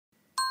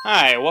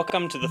Hi,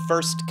 welcome to the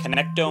first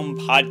Connectome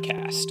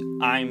podcast.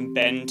 I'm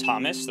Ben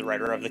Thomas, the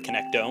writer of the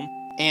Connectome.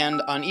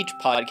 And on each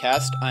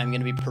podcast, I'm going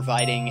to be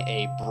providing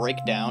a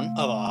breakdown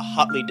of a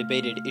hotly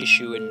debated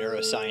issue in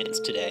neuroscience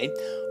today,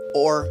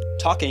 or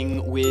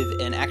talking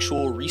with an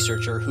actual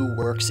researcher who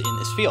works in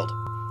this field.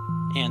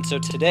 And so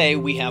today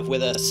we have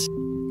with us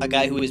a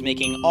guy who is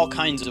making all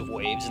kinds of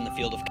waves in the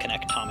field of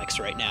connectomics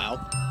right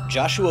now,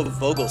 Joshua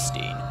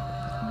Vogelstein,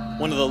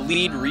 one of the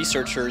lead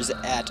researchers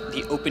at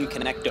the Open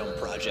Connectome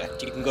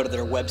Project. You can go to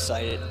their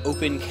website at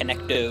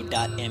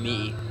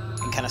openconnecto.me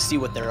and kind of see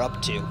what they're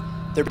up to.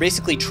 They're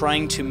basically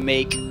trying to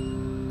make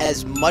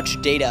as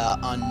much data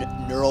on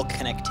neural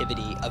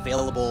connectivity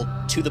available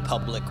to the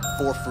public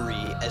for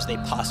free as they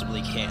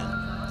possibly can.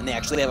 And they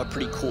actually have a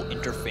pretty cool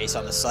interface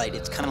on the site.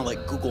 It's kind of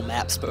like Google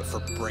Maps, but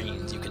for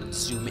brains. You can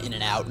zoom in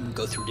and out and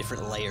go through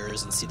different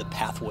layers and see the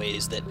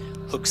pathways that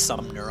hook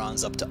some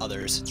neurons up to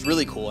others. It's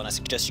really cool, and I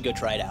suggest you go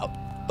try it out.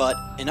 But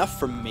enough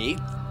from me.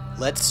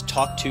 Let's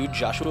talk to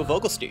Joshua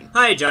Vogelstein.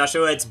 Hi,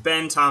 Joshua. It's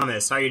Ben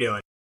Thomas. How are you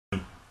doing? Hey,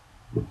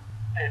 dude.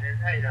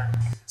 How you doing?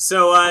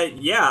 So,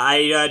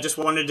 I just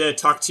wanted to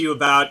talk to you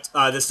about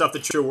the stuff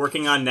that you're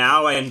working on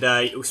now and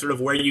sort of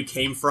where you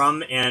came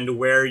from and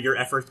where your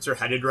efforts are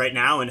headed right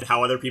now and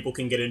how other people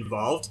can get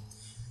involved.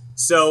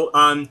 So,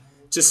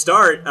 to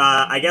start,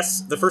 I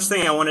guess the first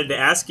thing I wanted to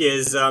ask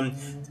is,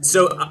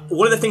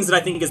 one of the things that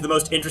I think is the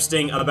most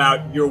interesting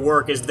about your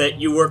work is that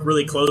you work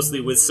really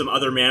closely with some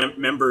other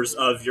members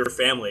of your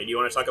family. Do you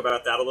want to talk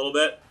about that a little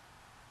bit?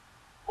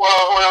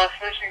 Well, when I was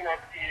finishing my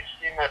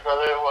PhD, my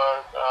brother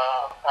was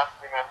a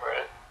faculty member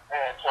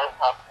at Johns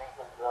Hopkins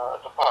in the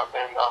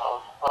Department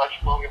of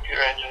Electrical and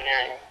Computer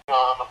Engineering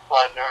on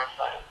applied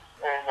neuroscience.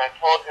 And I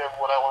told him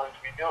what I wanted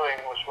to be doing,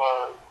 which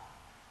was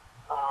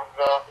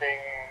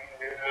developing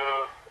new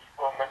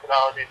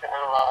methodology to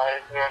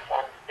analyze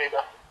neuroscience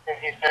data. And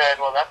he said,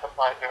 well, that's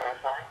applied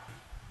neuroscience.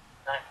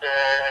 And I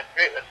said,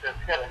 great, let's just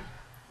get it.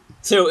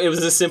 So it was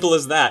as simple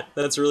as that.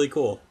 That's really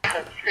cool.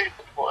 That's pretty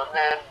simple. And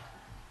then,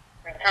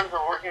 in terms of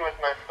working with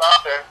my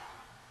father,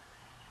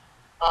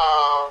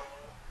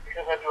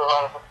 because I do a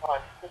lot of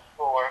applied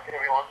statistical work,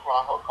 every once in a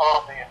while he'll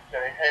call me and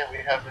say, hey, we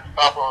have this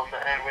problem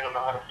and we don't know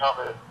how to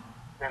solve it.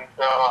 And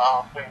so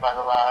I'll swing by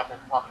the lab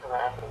and talk to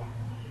them and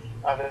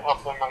either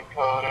help them on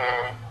code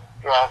or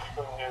draft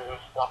some new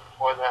stuff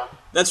for them.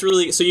 That's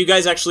really, so you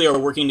guys actually are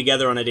working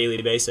together on a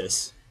daily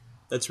basis.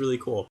 That's really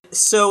cool.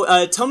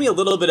 So tell me a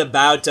little bit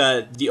about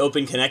the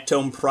Open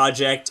Connectome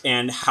Project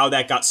and how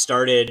that got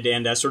started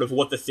and sort of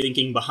what the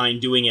thinking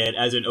behind doing it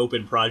as an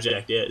open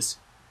project is.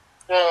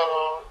 So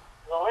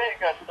the way it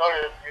got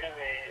started really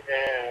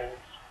is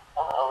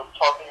I was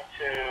talking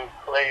to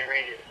Clay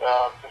Reed,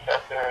 a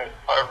professor at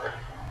Harvard,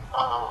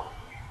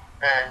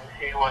 and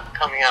he was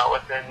coming out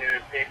with a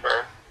new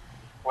paper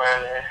where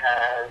they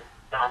had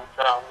done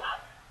some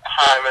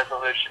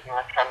high-resolution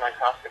electron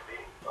microscopy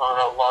on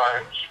a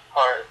large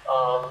part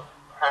of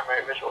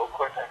primary visual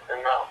cortex in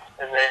mouse.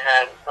 And they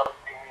had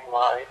something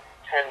like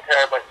 10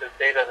 terabytes of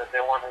data that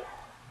they wanted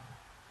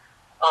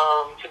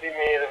to be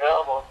made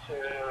available to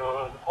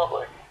the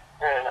public.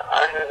 And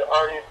I had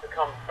already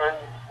become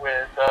friends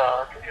with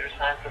a computer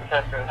science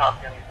professor at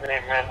Hopkins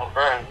named Randall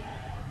Burns,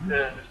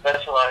 who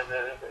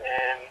specializes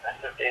in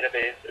massive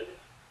databases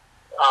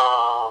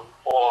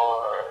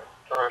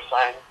for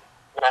science,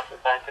 massive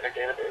scientific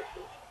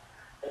databases.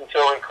 And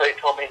so when Clay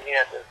told me he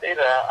had this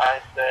data,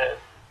 I said,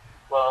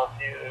 well,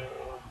 if you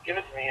give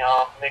it to me,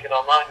 I'll make it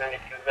online and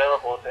make it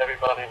available to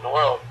everybody in the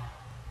world,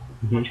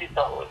 which he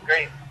thought was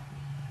great.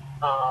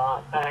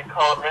 And I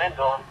called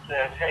Randall and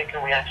said, hey,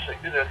 can we actually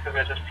do this? Because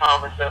I just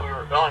promised that we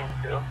were going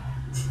to.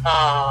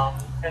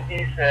 And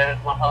he said,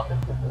 well, how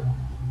big is this?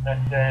 I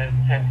said,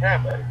 10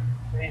 terabytes.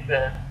 And he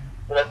said,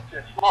 well, that's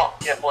too small.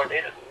 You have more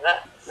data than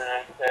that. And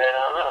I said, I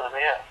don't know, let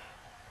me ask.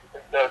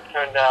 And so it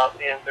turned out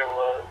the answer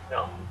was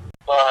no.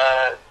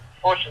 But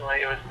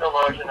fortunately, it was still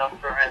large enough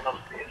for Randall to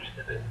be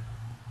interested in.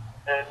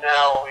 And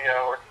now we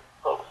are working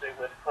closely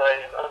with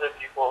Clay and other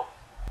people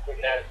to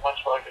get much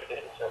larger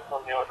data sets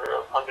on the order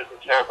of hundreds of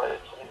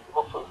terabytes and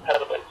hopefully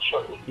petabytes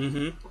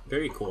shortly.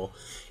 Very cool.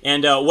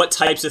 And what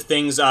types of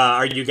things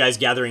are you guys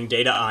gathering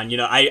data on? You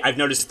know, I've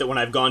noticed that when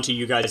I've gone to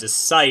you guys'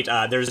 site,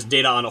 there's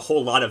data on a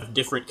whole lot of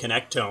different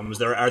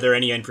connectomes. Are there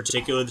any in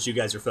particular that you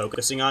guys are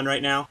focusing on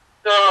right now?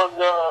 So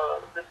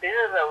the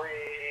data that we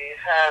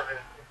have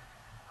is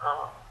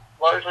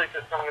largely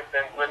to some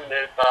extent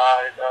limited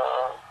by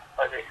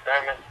the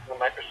experiments and the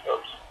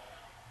microscopes.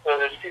 So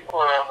there's people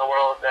around the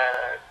world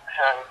that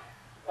have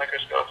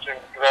microscopes and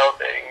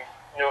developing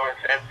newer,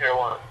 fancier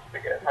ones to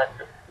get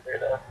high-frequency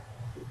data.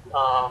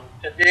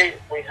 To date,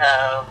 we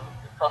have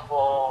a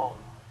couple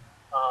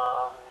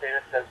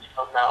data sets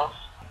from mouse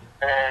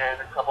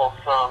and a couple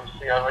from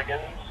C.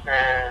 elegans,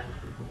 and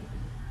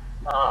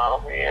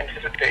we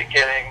anticipate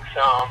getting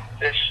some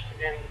fish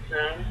in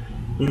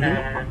soon,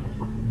 and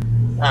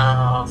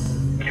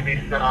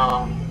maybe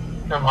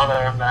some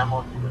other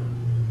mammals.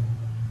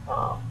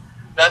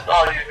 That's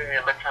all using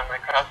the electron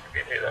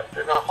microscopy data.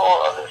 There's a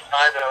whole other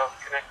side of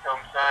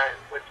connectome science,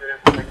 which is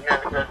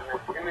magnetic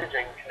resonance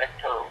imaging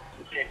connectome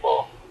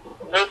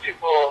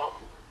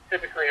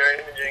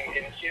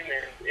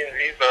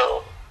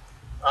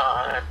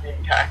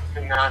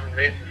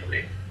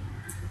pervasively.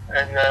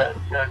 And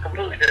it's a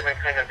completely different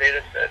kind of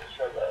data set.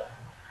 So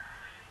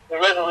the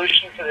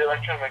resolution for the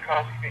electron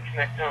microscopy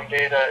connectome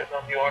data is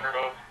on the order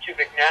of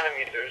cubic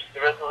nanometers.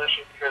 The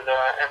resolution for the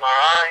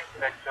MRI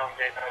connectome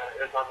data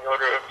is on the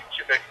order of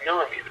cubic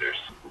millimeters.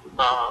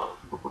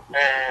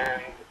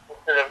 And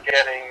instead of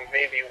getting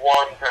maybe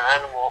one per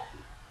animal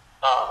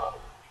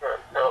for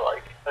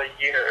like a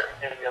year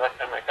in the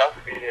electron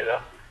microscopy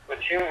data, with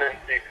humans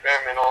the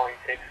experiment only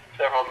takes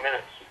several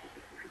minutes.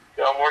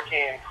 So I'm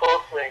working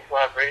closely in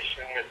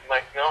collaboration with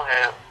Mike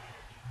Milham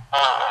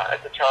at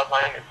the Child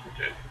Mind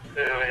Institute,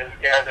 who is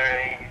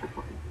gathering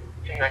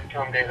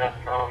connectome data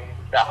from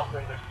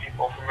thousands of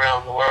people from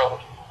around the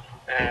world,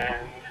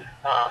 and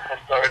has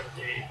started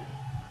the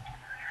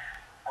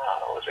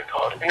what's it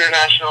called?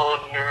 International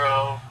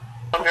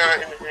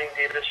Neuroimaging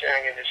Data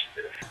Sharing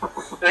Initiative.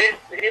 So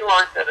he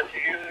launched that a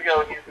few years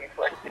ago. He's been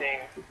collecting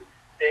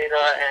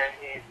data, and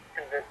he's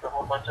convinced a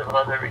whole bunch of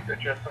other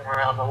researchers from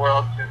around the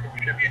world to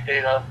contribute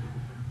data,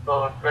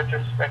 both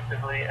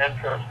retrospectively and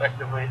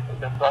prospectively. So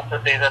there's lots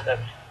of data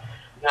that's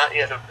not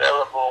yet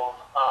available,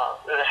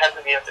 that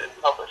hasn't yet been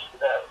published,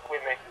 that we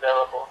make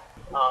available.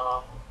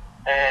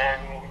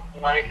 And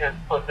Mike has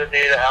put the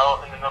data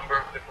out in a number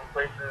of different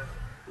places,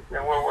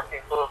 and we're working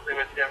closely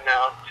with him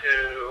now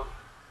to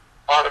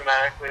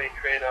automatically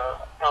create a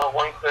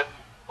one-click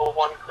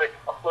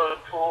upload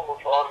tool,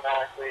 which will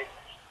automatically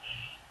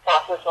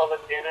process all the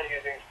data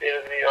using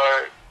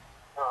state-of-the-art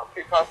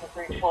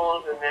pre-processing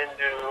tools, and then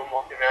do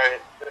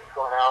multivariate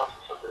statistical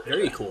analysis of the data.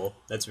 Very cool.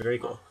 That's very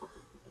cool.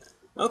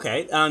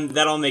 Okay,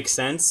 that all makes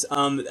sense.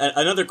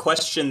 Another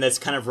question that's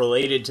kind of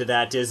related to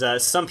that is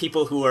some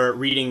people who are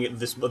reading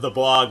the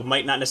blog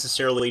might not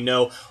necessarily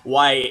know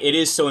why it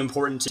is so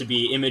important to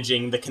be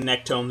imaging the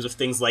connectomes of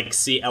things like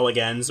C.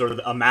 elegans or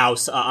a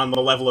mouse on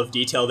the level of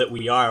detail that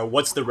we are.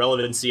 What's the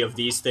relevancy of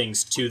these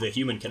things to the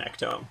human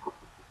connectome?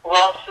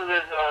 Well, so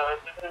there's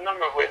a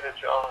number of ways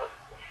that's relevant.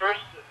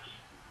 First is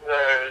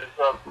there's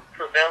a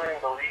prevailing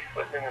belief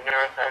within the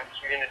neuroscience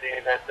community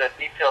that the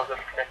details of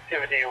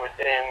connectivity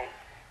within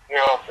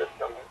neural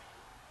systems,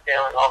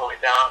 scaling all the way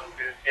down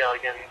to C.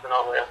 elegans and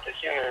all the way up to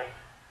humans,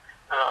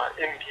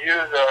 imbue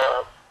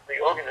the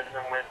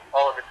organism with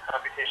all of its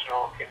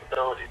computational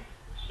capabilities.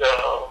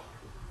 So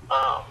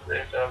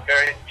there's a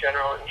very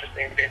general,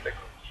 interesting, basic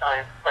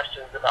science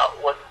questions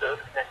about what those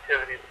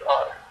connectivities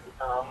are.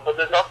 But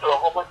there's also a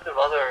whole bunch of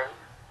other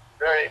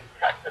very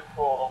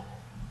practical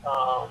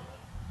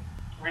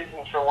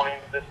reasons for wanting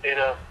this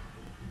data.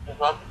 There's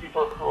lots of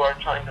people who are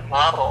trying to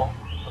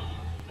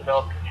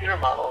develop computer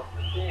models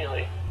to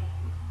simulate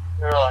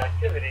neural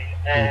activity,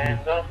 and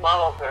those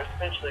models are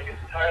essentially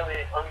entirely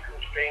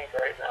unconstrained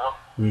right now,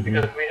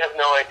 because we have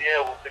no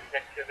idea what the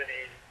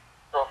connectivity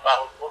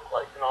profiles look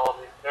like in all of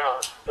these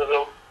neurons.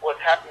 So what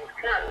happens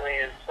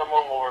currently is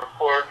someone will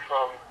record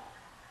from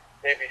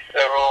maybe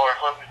several or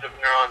hundreds of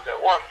neurons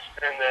at once,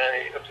 and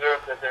they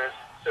observe that there's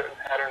certain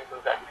patterns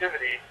of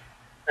activity,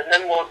 and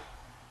then we'll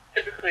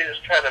typically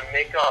just try to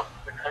make up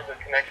the kinds of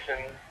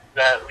connections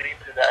that lead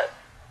to that,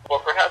 or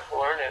perhaps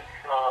learn it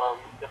from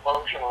the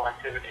functional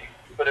activity.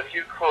 But if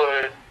you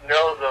could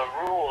know the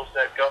rules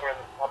that govern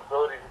the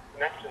probabilities of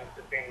connections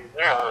between these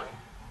neurons,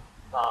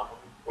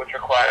 which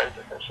requires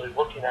essentially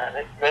looking at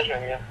it,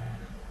 measuring it,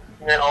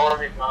 then all of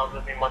these models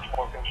would be much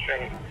more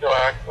constrained. So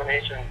our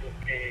explanations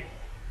would be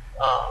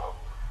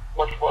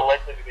much more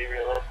likely to be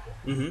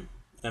realistic.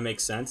 That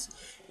makes sense.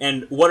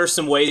 And what are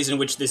some ways in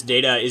which this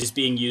data is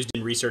being used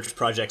in research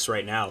projects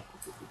right now?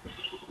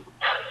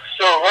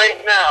 So right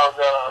now,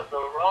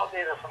 the raw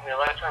data from the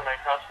electron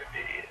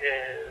microscopy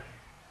is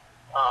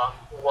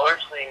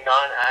largely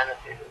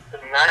non-annotated.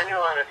 The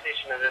manual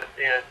annotation of this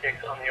data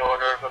takes on the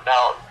order of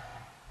about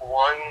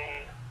 1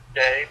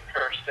 day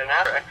per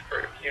synapse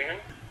per human.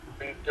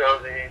 And so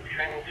the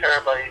 10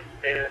 terabyte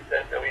data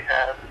set that we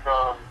have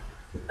from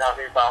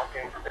Navi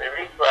Bakken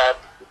Research Lab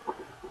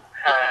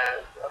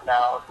has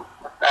about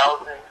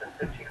 1,000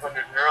 to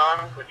 1,500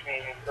 neurons, which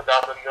means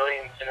about 1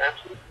 million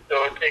synapses.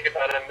 So it would take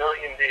about 1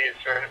 million days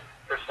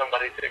for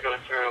somebody to go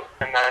through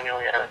and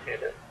manually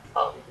annotate it.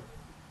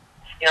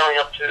 Scaling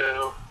up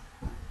to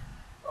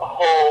a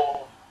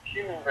whole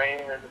human brain,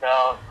 there's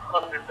about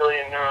 100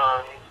 billion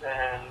neurons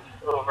and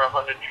over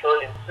 100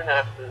 trillion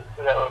synapses,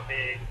 so that would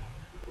be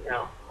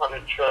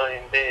 100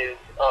 trillion days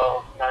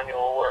of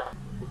manual work.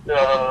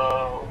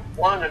 So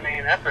one of the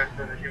main efforts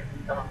of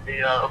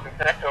the Open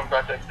Connectome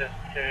Project is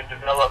to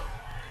develop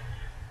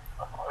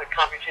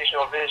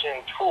computational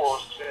vision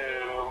tools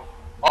to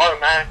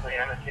automatically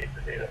annotate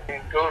the data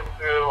and go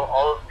through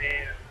all of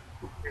these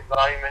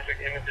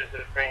volumetric images of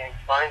the brain,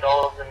 find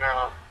all of the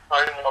neurons,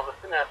 find all the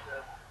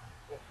synapses,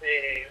 and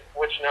see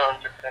which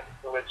neurons are connected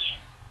to which.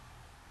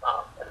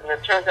 And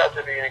it turns out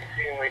to be an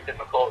exceedingly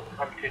difficult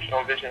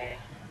computational vision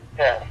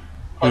task,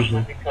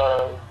 partially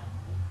because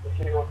the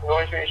signal to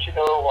noise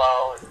ratio,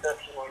 while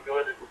exceptionally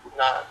good, it's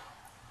not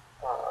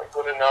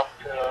good enough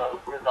to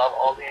resolve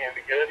all the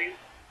ambiguities,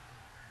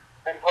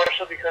 and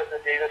partially because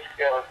the data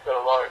scale is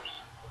so large.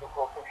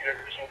 Typical computer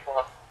vision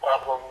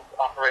problems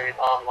operate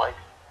on like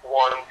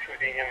one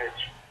 2D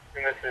image.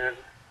 and this is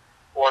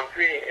one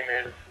 3D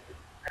image,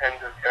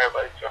 tens of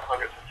terabytes or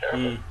hundreds of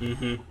terabytes.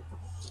 Mm-hmm.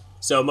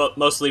 So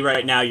mostly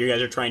right now, you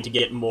guys are trying to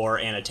get more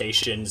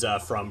annotations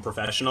from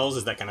professionals.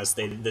 Is that kind of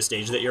the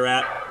stage that you're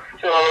at?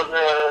 So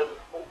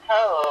in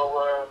parallel,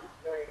 we're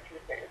doing two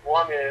things.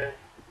 One is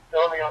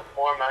building up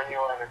more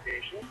manual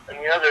annotations, and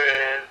the other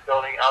is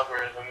building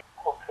algorithms,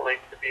 hopefully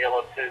to be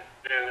able to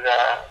do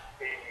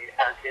the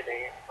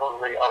annotating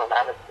totally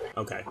automatically.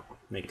 Okay,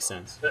 makes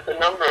sense. There's a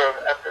number of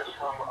efforts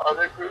from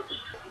other groups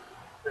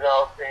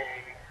developing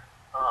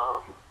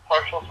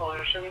partial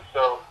solutions.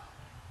 So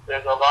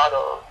there's a lot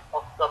of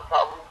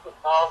sub-problems to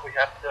solve. We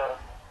have to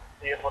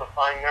be able to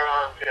find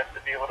neurons, we have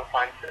to be able to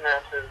find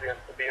synapses, we have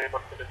to be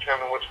able to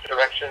determine which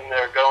direction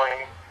they're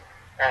going,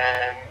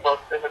 and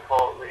most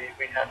difficultly,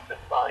 we have to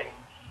find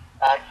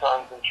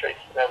axons and trace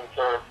them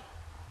for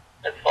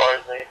as far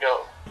as they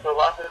go. So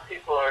lots of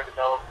people are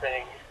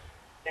developing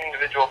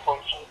individual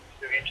functions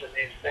to each of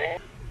these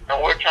things,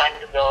 and we're trying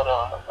to build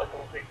a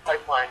complete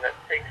pipeline that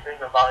takes in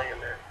the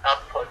volume and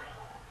outputs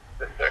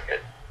the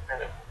circuit,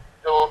 and it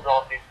builds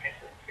all these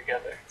pieces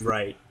together.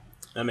 Right.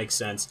 That makes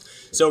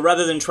sense. So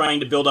rather than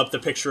trying to build up the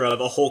picture of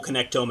a whole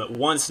connectome at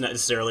once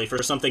necessarily,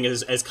 for something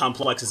as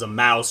complex as a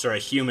mouse or a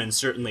human,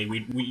 certainly,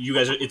 you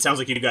guys it sounds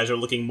like you guys are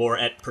looking more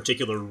at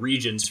particular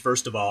regions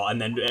first of all,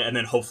 and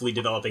then hopefully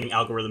developing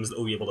algorithms that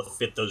will be able to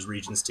fit those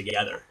regions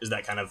together. Is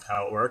that kind of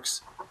how it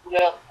works?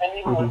 Yeah, and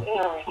even within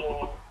a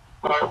region,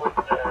 start with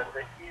the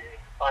easy to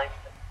find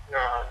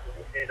neurons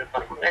and the easy to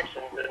find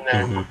connections, and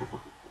then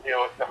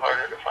it's the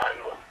harder to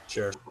find ones.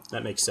 Sure,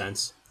 that makes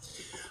sense.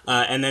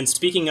 And then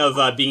speaking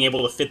of being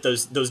able to fit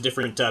those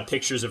different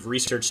pictures of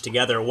research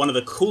together, one of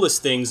the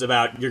coolest things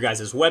about your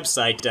guys'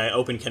 website,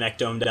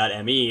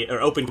 openconnectome.me or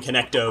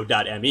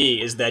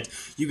openconnecto.me, is that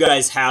you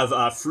guys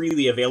have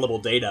freely available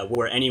data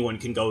where anyone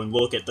can go and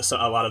look at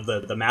a lot of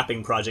the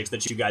mapping projects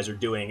that you guys are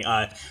doing.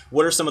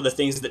 What are some of the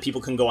things that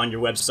people can go on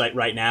your website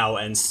right now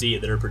and see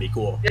that are pretty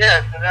cool?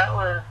 Yeah, so that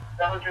was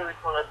really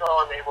cool. That's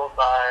all enabled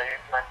by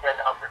my friend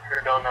Albert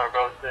Cardona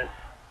wrote this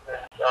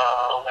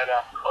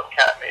letter called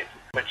CatMate,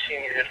 which he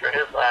needed for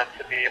his lab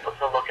to be able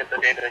to look at the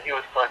data that he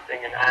was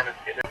collecting and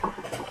annotate it.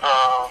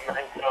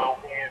 And so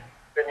we've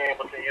been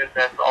able to use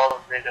that for all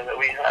of the data that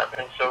we have.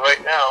 And so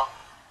right now,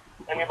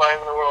 anybody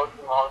in the world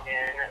can log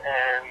in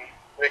and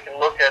they can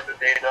look at the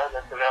data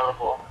that's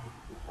available.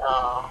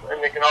 And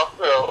they can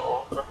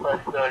also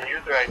request a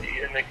user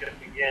ID and they can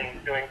begin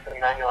doing some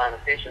manual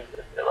annotations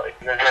if they like.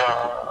 And there's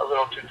a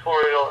little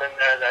tutorial in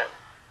there that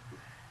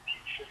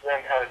teaches them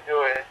how to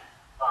do it.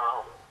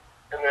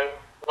 And there's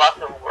lots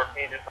of work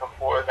needed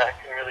before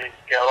that can really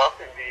scale up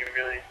and be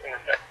really an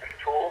effective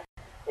tool.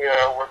 We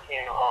are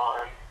working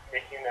on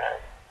making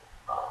that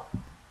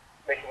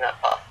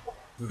possible.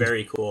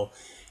 Very cool.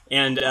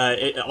 And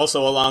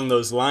also along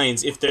those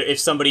lines, if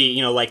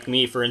somebody like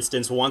me, for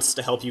instance, wants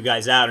to help you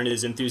guys out and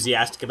is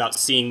enthusiastic about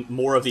seeing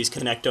more of these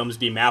connectomes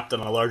be mapped on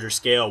a larger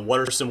scale, what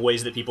are some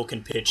ways that people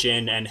can pitch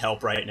in and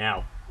help right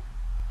now?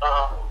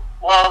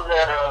 Well,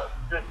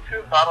 the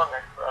two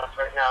bottlenecks for us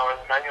right now are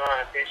the manual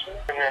annotation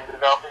and then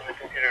developing the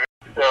computer.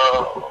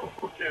 So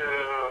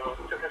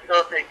to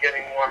facilitate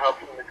getting more help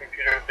from the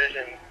computer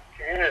vision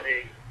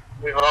community,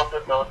 we've also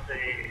built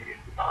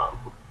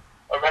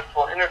a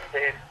RESTful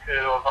interface to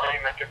a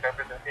volumetric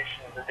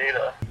representation of the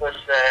data, such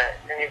that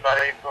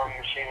anybody from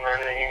machine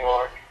learning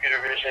or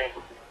computer vision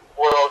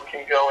world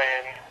can go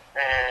in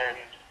and,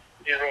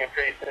 using a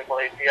pretty simple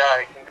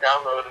API, can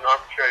download an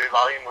arbitrary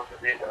volume of the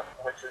data,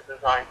 which is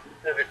designed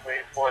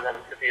specifically for them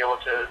to be able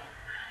to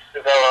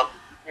develop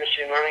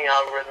machine learning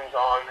algorithms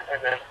on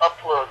and then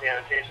upload the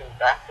annotations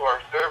back to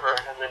our server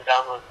and then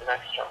download the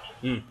next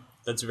chunk.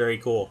 That's very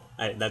cool.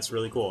 That's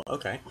really cool.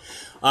 Okay.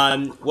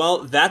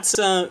 Well, that's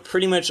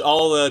pretty much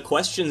all the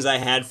questions I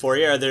had for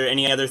you. Are there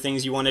any other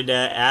things you wanted to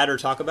add or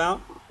talk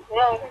about?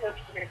 Well, I think that's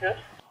pretty good.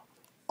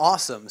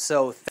 Awesome.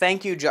 So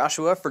thank you,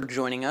 Joshua, for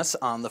joining us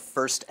on the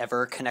first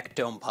ever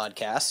Connectome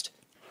podcast.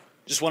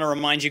 Just want to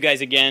remind you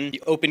guys again,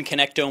 the Open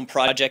Connectome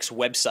Project's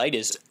website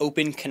is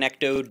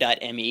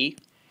openconnecto.me.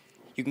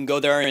 You can go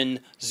there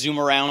and zoom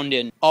around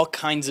in all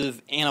kinds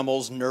of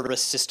animals'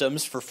 nervous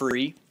systems for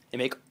free. They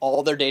make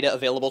all their data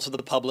available to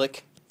the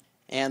public.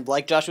 And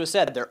like Joshua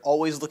said, they're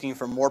always looking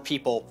for more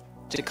people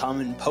to come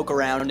and poke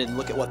around and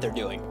look at what they're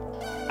doing.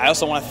 I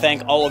also want to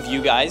thank all of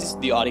you guys,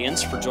 the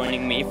audience, for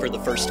joining me for the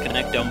first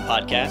Connectome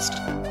podcast.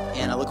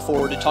 And I look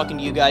forward to talking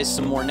to you guys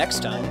some more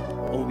next time,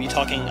 when we'll be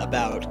talking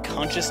about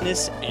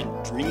consciousness and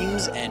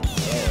dreams and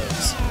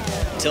nerves.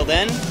 Until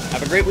then,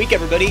 have a great week,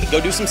 everybody. Go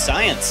do some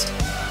science.